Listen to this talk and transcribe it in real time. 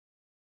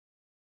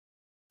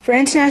For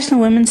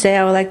International Women's Day,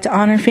 I would like to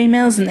honor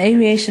females in the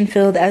aviation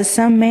field. As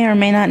some may or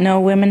may not know,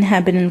 women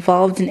have been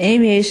involved in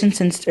aviation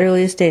since its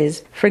earliest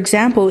days. For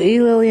example,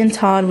 E. Lillian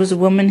Todd was a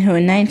woman who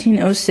in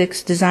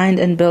 1906 designed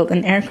and built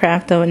an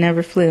aircraft, though it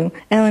never flew.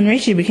 Ellen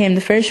Richey became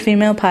the first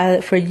female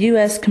pilot for a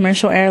U.S.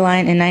 commercial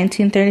airline in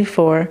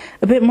 1934.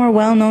 A bit more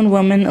well-known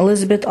woman,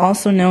 Elizabeth,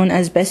 also known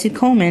as Bessie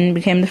Coleman,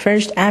 became the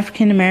first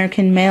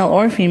African-American male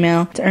or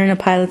female to earn a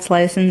pilot's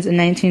license in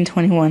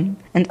 1921.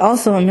 And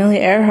also Amelia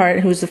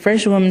Earhart, who was the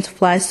first woman to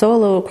fly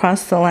solo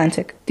across the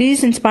Atlantic.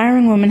 These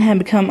inspiring women have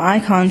become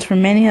icons for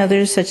many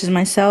others, such as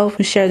myself,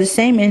 who share the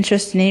same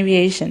interest in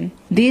aviation.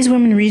 These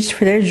women reached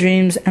for their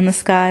dreams and the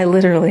sky,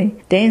 literally.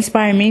 They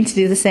inspire me to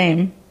do the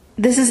same.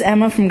 This is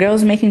Emma from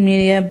Girls Making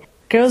Media.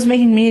 Girls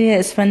Making Media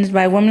is funded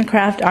by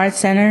WomanKraft Art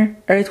Center,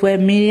 Earth Web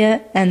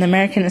Media, and the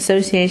American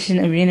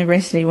Association of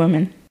University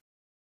Women.